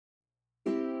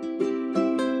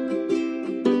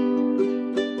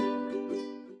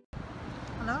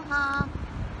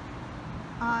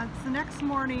It's the next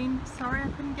morning. Sorry I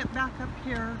couldn't get back up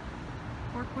here.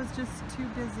 Work was just too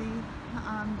busy,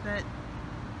 but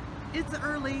it's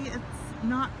early. It's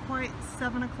not quite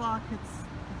 7 o'clock.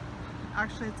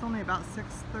 It's only about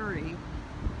 6:30.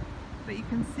 But you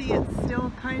can see it's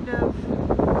still kind of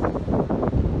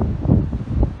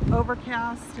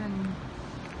overcast and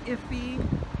iffy.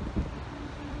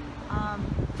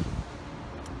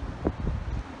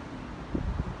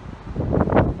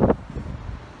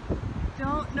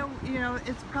 Don't know,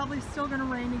 it's probably still going to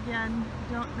rain again.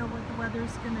 Don't know what the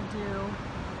weather's going to do.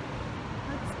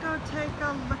 Let's go take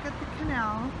a look at the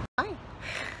canal. Hi.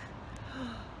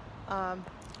 I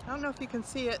don't know if you can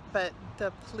see it, but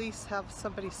the police have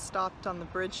somebody stopped on the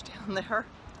bridge down there.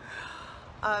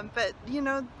 But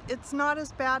it's not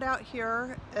as bad out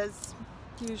here as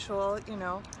usual.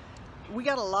 We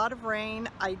got a lot of rain.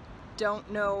 I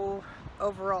don't know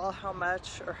overall how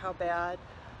much or how bad.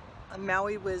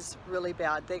 Maui was really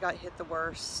bad. They got hit the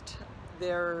worst.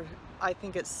 I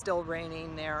think it's still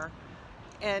raining there.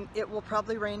 And it will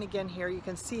probably rain again here. You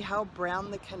can see how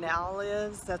brown the canal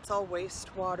is. That's all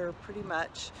wastewater pretty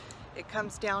much. It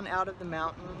comes down out of the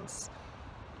mountains.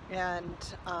 And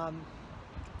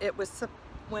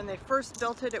when they first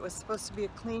built it, it was supposed to be a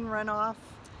clean runoff.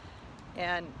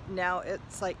 And now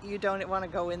it's like you don't want to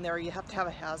go in there. You have to have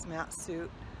a hazmat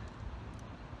suit.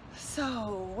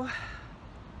 So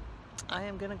I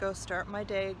am gonna go start my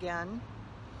day again,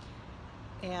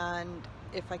 and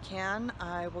if I can,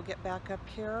 I will get back up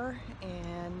here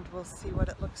and we'll see what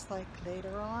it looks like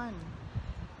later on.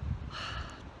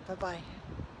 Bye-bye.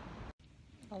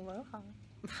 Aloha.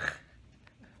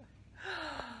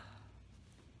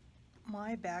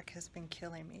 My back has been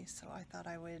killing me, so I thought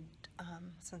I would,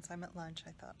 since I'm at lunch,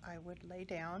 I thought I would lay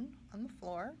down on the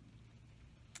floor.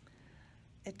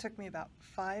 It took me about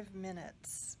 5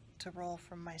 minutes to roll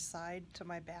from my side to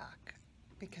my back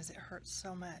because it hurts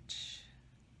so much.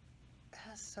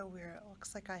 That's so weird. It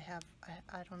looks like I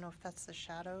don't know if that's the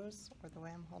shadows or the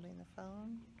way I'm holding the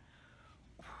phone.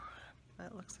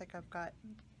 It looks like I've got,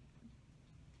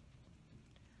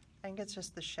 I think it's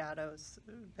just the shadows,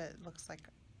 but it looks like,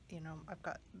 I've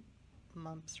got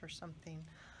mumps or something.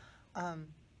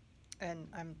 And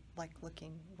I'm like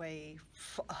looking way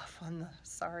off on the,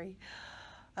 sorry.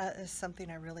 It's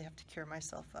something I really have to cure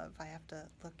myself of. I have to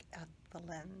look at the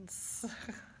lens.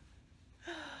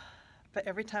 But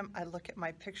every time I look at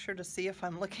my picture to see if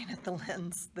I'm looking at the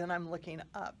lens, then I'm looking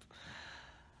up.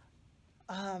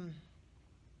 Oh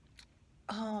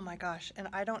my gosh, and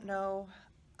I don't know,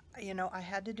 I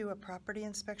had to do a property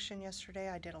inspection yesterday.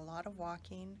 I did a lot of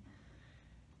walking,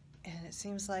 and it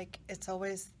seems like it's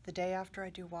always the day after I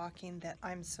do walking that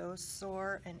I'm so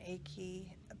sore and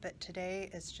achy, but today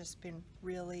it's just been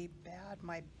really bad.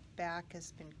 My back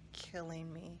has been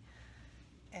killing me,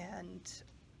 and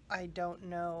I don't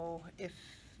know if,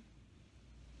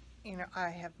 I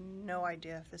have no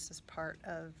idea if this is part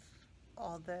of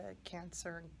all the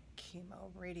cancer and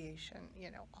chemo, radiation,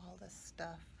 all this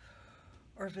stuff,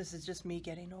 or if this is just me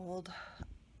getting old.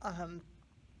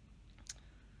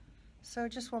 So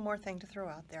just one more thing to throw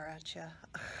out there at you.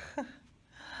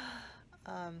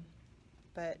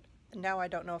 But now I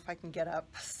don't know if I can get up,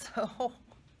 so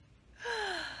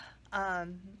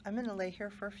I'm going to lay here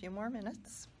for a few more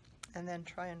minutes and then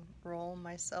try and roll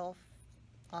myself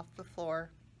off the floor,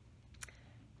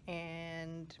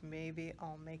 and maybe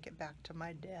I'll make it back to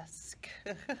my desk.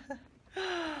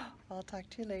 I'll talk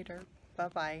to you later.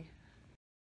 Bye-bye.